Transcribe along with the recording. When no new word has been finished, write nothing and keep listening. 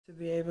To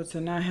be able to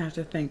not have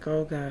to think,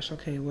 oh gosh,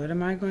 okay, what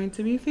am I going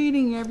to be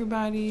feeding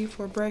everybody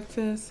for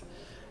breakfast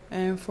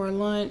and for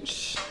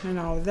lunch and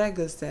all of that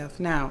good stuff.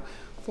 Now,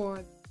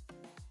 for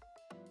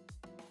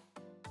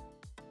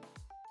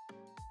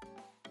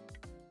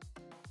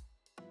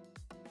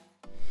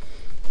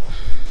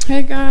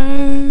hey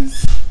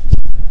guys,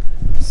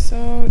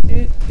 so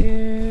it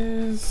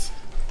is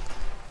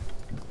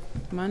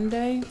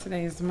Monday.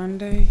 Today is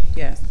Monday.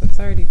 Yes, the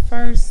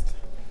 31st.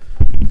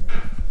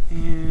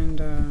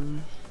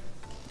 And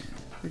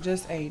we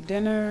just ate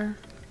dinner.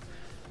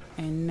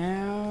 And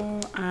now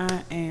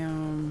I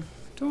am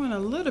doing a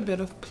little bit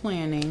of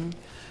planning.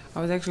 I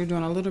was actually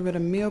doing a little bit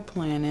of meal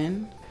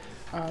planning.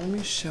 Let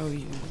me show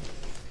you.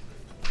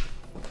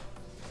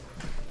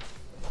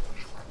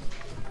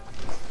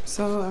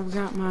 So I've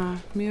got my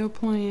meal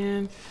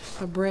plan,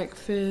 the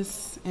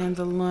breakfast and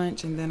the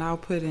lunch, and then I'll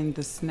put in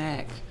the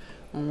snack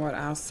on what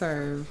I'll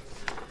serve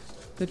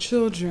the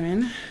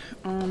children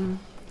on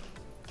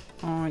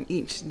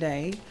each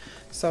day.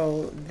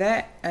 So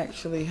that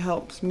actually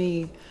helps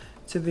me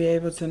to be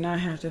able to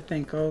not have to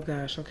think, oh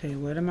gosh, okay,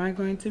 what am I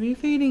going to be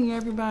feeding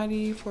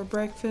everybody for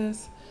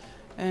breakfast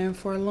and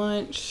for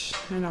lunch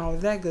and all of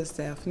that good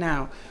stuff.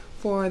 Now,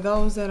 for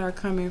those that are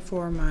coming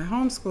for my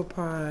homeschool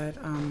pod,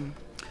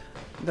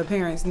 the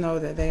parents know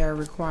that they are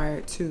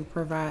required to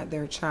provide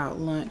their child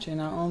lunch,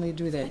 and I only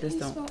do that. Just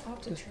don't.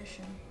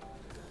 Obstetrician.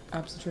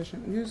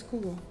 Obstetrician. Use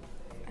Google.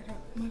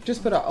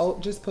 Just put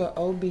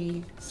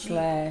OB/GYN.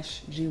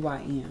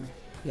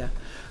 Yeah.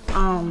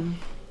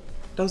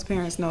 Those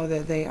parents know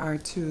that they are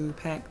to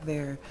pack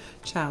their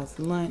child's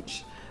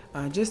lunch,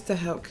 just to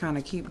help kind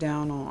of keep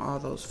down on all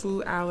those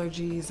food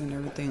allergies and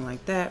everything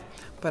like that.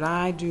 But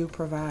I do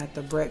provide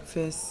the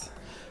breakfast,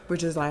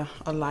 which is like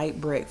a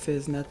light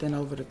breakfast, nothing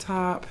over the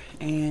top,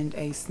 and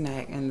a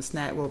snack. And the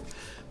snack will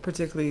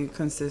particularly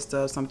consist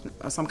of some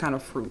kind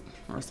of fruit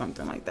or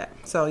something like that.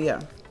 So yeah.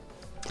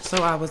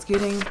 So I was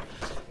getting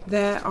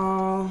that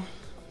all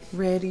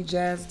ready,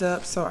 jazzed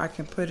up, so I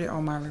can put it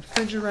on my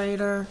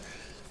refrigerator.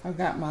 I've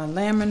got my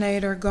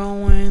laminator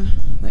going.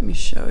 Let me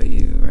show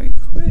you right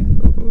quick.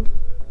 Ooh.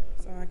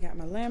 So I got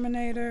my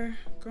laminator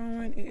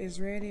going. It is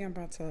ready. I'm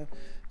about to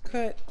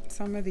cut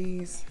some of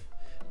these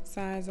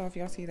sides off.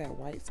 Y'all see that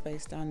white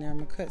space down there? I'm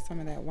gonna cut some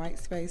of that white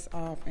space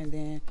off and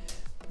then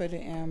put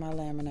it in my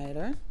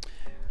laminator.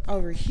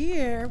 Over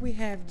here we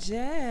have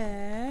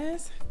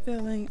Jazz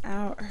filling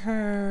out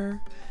her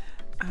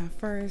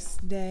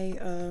first day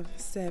of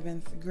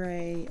 7th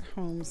grade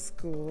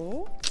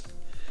homeschool.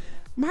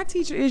 My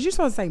teacher is, you're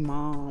supposed to say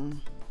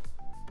mom.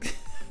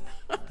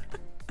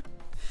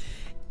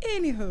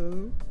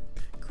 Anywho,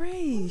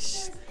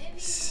 Grace,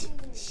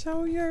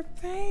 show your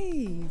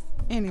face.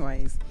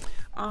 Anyways,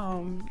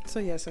 so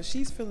yeah, so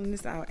she's filling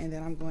this out, and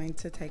then I'm going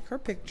to take her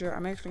picture.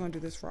 I'm actually going to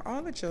do this for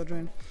all the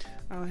children.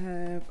 I'll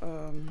have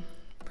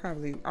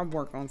I'll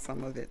work on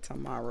some of it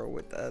tomorrow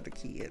with the other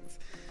kids.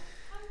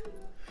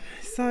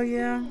 So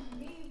yeah,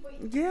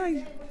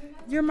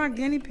 you're my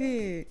guinea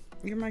pig.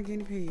 You're my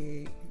guinea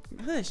pig.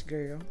 Hush,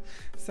 girl.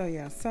 So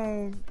yeah,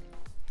 so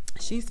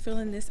she's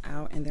filling this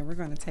out, and then we're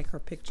going to take her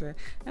picture,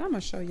 and I'm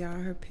going to show y'all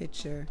her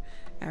picture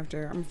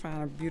after. I'm going to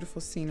find a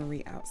beautiful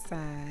scenery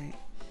outside,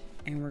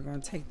 and we're going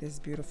to take this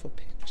beautiful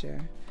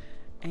picture.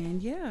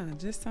 And yeah,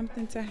 just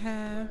something to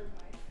have.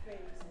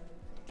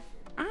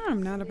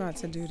 I'm not about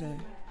to do that.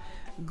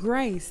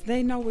 Grace,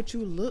 they know what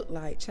you look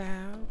like,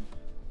 child.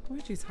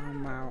 What you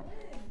talking about?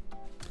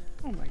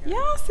 Oh my God.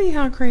 Y'all see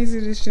how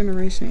crazy this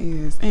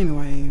generation is.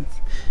 Anyways,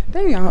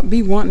 they all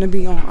be wanting to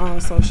be on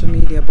all social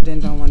media, but then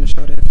don't want to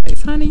show their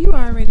face. Honey, you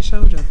already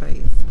showed your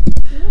face.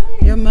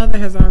 Your mother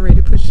has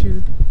already put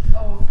you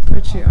out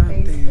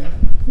there.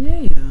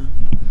 Yeah,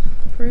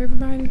 for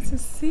everybody to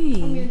see. I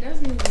mean, it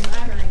doesn't even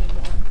matter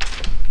anymore.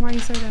 Why you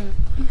say that?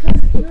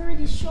 Because you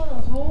already showed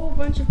a whole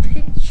bunch of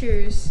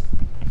pictures.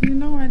 You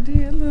know I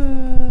did.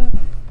 Look.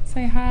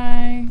 Say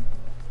hi.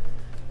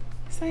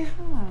 Say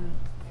hi.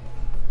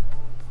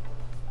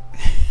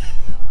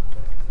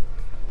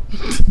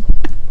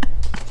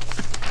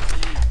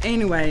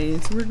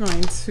 Anyways, I'm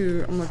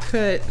gonna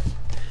cut,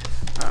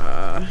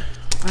 I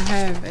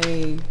have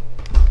a,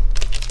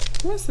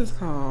 what's this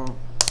called?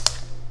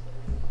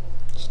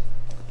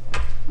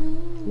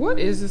 What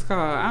is this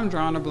called? I'm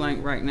drawing a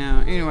blank right now.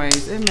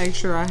 Anyways, it makes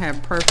sure I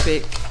have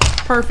perfect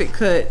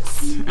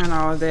cuts and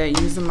all that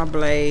using my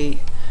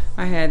blade.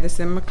 I had this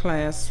in my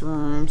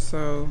classroom,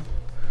 so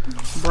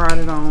brought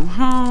it on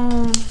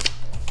home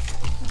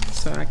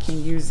so I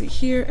can use it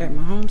here at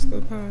my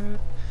homeschool pod.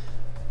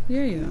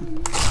 Yeah.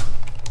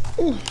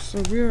 Ooh,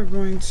 so we are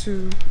going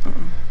to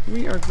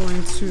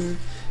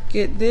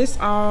get this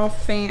all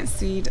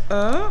fancied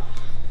up,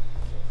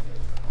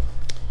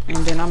 and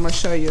then I'm gonna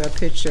show you a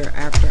picture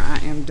after I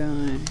am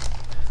done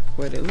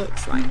what it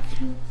looks like.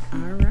 All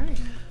right.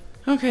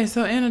 Okay,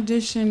 so in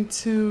addition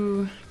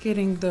to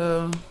getting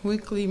the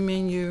weekly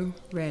menu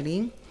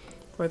ready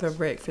for the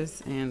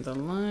breakfast and the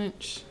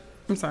lunch,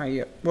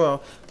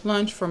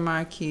 lunch for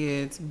my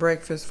kids,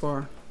 breakfast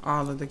for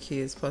all of the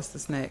kids plus the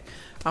snack.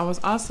 I was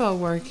also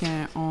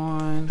working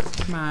on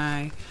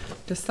my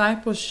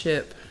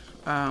discipleship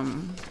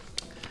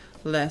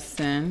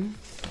lesson,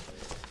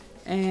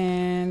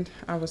 and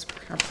I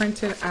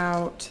printed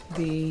out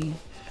the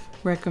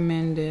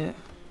recommended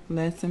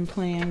lesson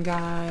plan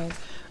guide.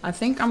 I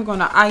think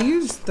I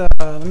use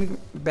let me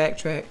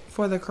backtrack.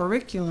 For the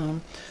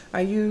curriculum,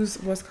 I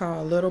use what's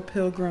called Little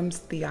Pilgrim's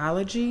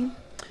Theology.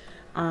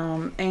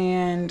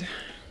 And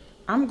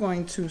I'm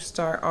going to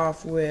start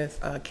off with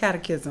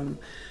catechism.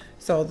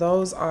 So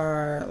those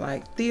are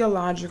like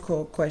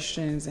theological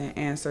questions and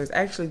answers.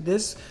 Actually,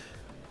 this,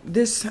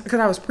 because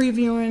I was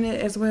previewing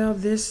it as well,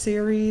 this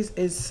series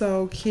is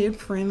so kid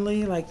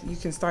friendly. Like you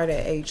can start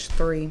at age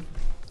 3.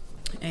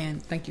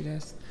 And thank you,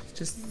 guys.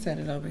 Just set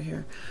it over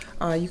here.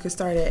 You can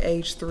start at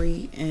age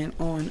 3 and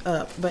on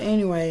up. But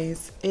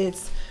anyways,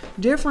 it's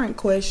different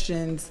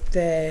questions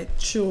that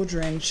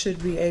children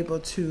should be able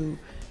to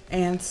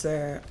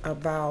answer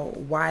about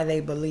why they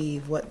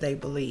believe what they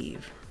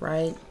believe,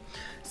 right?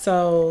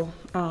 So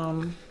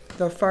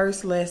the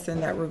first lesson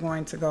that we're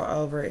going to go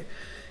over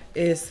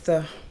is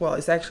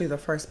it's actually the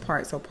first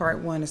part. So part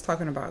 1 is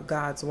talking about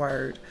God's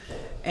word.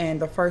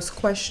 And the first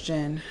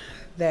question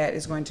that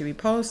is going to be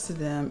posed to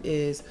them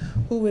is,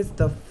 who is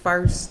the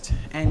first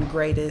and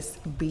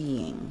greatest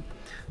being?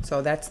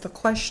 So that's the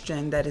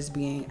question that is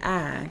being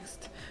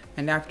asked.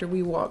 And after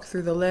we walk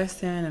through the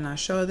lesson and I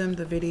show them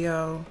the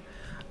video,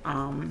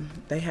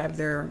 they have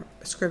their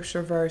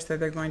scripture verse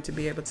that they're going to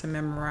be able to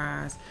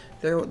memorize.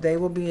 They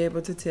will be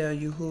able to tell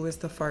you who is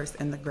the first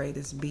and the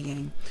greatest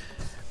being.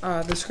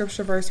 The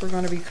scripture verse we're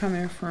going to be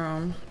coming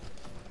from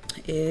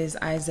is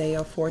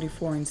Isaiah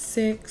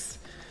 44:6.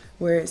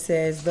 Where it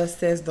says, "Thus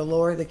says the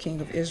Lord, the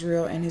King of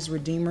Israel, and his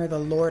Redeemer, the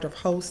Lord of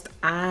hosts,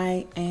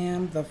 I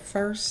am the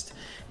first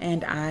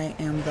and I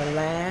am the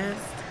last."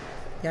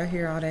 Y'all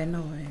hear all that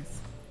noise?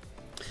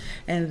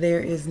 "And there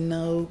is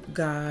no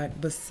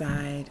God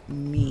beside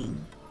me."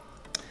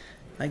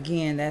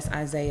 Again, that's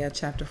Isaiah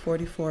chapter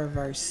 44,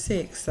 verse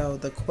 6. So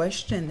the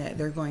question that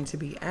they're going to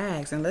be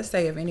asked, and let's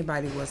say if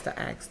anybody was to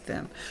ask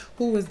them,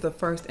 who is the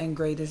first and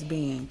greatest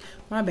being?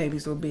 My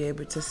babies will be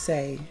able to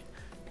say,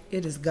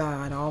 it is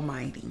God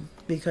Almighty,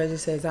 because it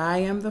says, I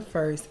am the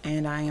first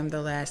and I am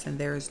the last, and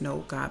there is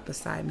no God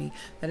beside me.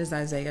 That is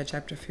Isaiah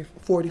chapter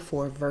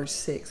 44, verse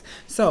 6.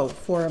 So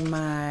for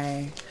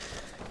my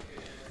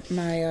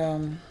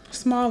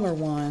smaller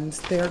ones,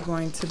 they're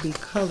going to be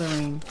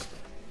coloring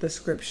the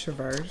scripture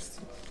verse.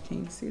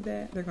 Can you see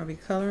that? They're going to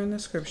be coloring the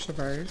scripture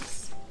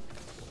verse.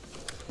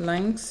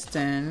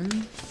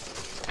 Langston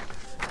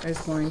is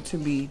going to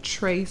be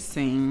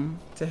tracing,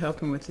 to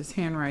help him with his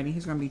handwriting,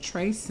 he's going to be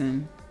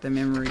tracing the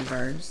memory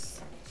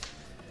verse.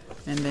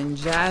 And then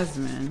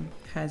Jasmine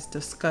has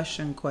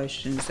discussion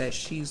questions that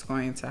she's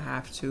going to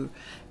have to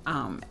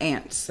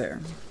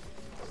answer.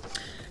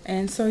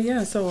 And so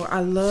I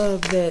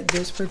love that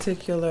this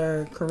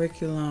particular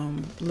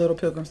curriculum, Little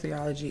Pilgrim's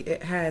Theology,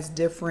 it has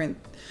different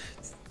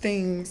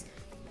things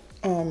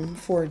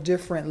for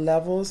different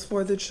levels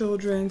for the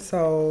children.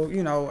 So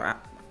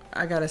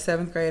I got a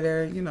 7th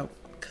grader,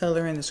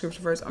 coloring the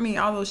scripture verse. I mean,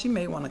 although she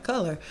may want to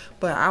color,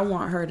 but I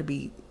want her to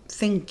be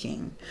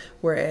thinking.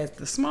 Whereas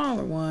the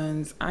smaller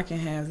ones, I can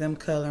have them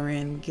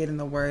coloring, getting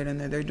the word in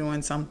there. They're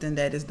doing something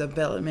that is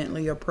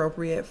developmentally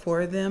appropriate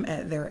for them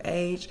at their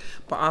age,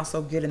 but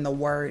also getting the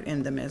word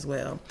in them as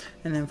well.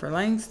 And then for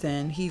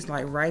Langston, he's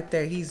like right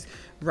there. He's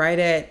right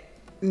at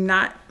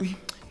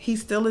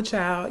he's still a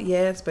child,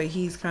 yes, but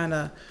he's kind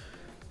of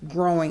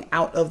growing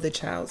out of the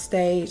child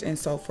stage. And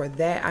so for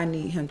that, I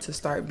need him to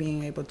start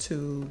being able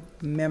to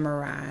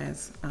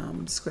memorize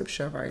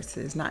scripture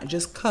verses, not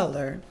just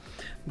color,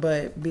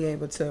 but be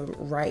able to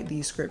write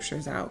these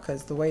scriptures out,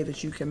 because the way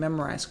that you can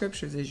memorize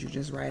scriptures is you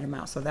just write them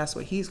out. So that's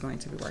what he's going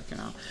to be working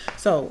on.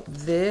 So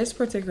this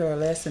particular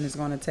lesson is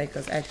going to take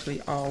us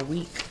actually all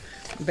week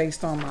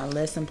based on my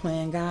lesson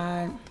plan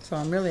guide. So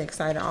I'm really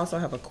excited. I also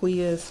have a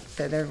quiz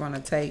that they're going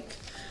to take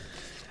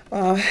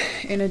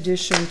in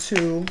addition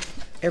to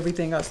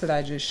everything else that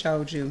I just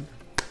showed you.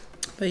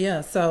 But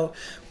yeah, so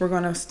we're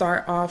going to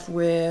start off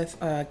with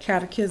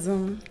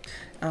catechism,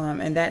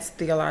 and that's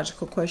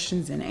theological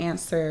questions and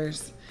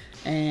answers.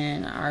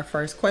 And our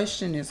first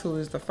question is, who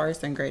is the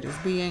first and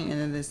greatest being?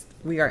 And then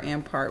we are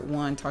in part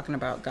 1 talking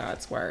about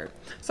God's word.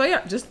 So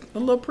yeah, just a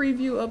little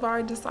preview of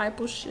our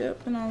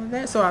discipleship and all of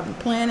that. So I've been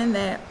planning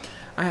that.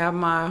 I have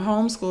my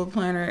homeschool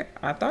planner.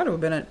 I thought it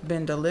would have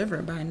been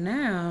delivered by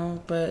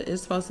now, but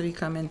it's supposed to be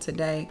coming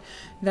today.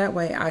 That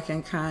way I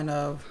can kind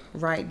of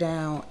write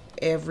down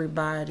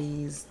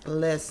everybody's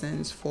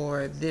lessons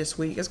for this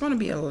week. It's going to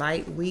be a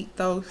light week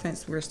though,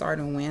 since we're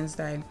starting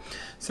Wednesday.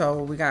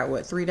 So we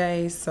got 3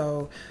 days.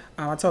 So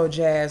I told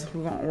Jazz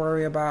we won't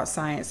worry about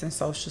science and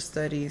social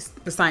studies,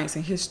 the science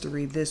and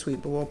history this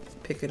week, but we'll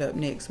pick it up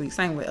next week.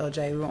 Same with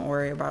LJ. We won't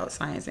worry about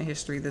science and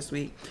history this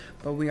week,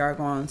 but we are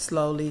going to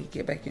slowly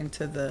get back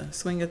into the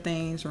swing of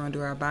things. We're going to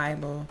do our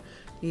Bible,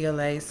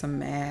 ELA, some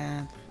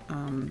math.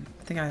 I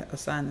think I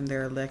assigned them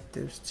their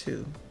electives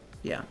too.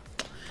 Yeah.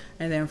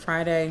 And then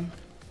Friday,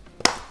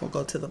 We'll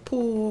go to the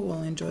pool.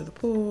 We'll enjoy the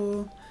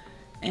pool.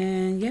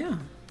 And yeah,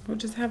 we'll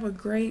just have a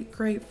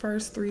great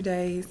first 3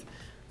 days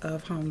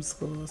of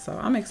homeschool. So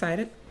I'm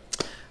excited.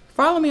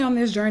 Follow me on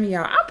this journey,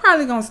 y'all. I'm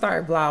probably going to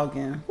start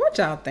vlogging. What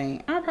y'all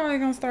think? I'm probably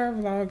going to start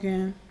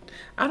vlogging.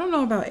 I don't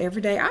know about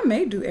every day. I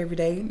may do every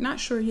day. Not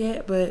sure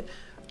yet, but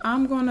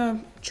I'm going to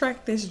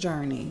track this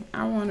journey.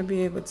 I want to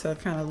be able to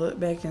kind of look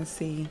back and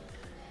see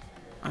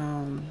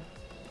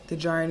the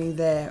journey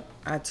that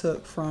I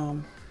took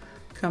from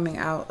coming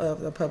out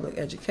of the public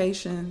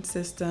education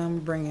system,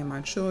 bringing my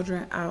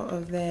children out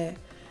of that,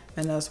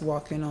 and us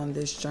walking on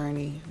this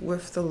journey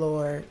with the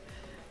Lord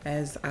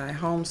as I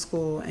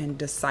homeschool and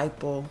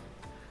disciple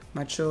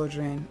my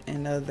children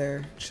and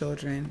other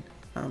children,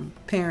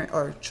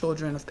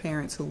 children of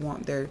parents who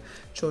want their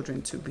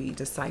children to be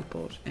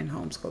discipled and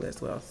homeschool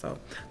as well. So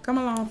come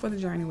along for the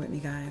journey with me,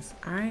 guys.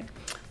 All right.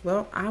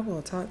 Well, I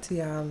will talk to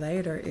y'all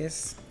later.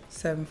 It's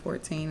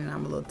 7:14 and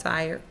I'm a little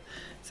tired.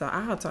 So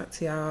I'll talk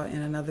to y'all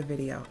in another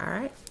video. All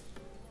right.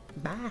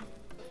 Bye.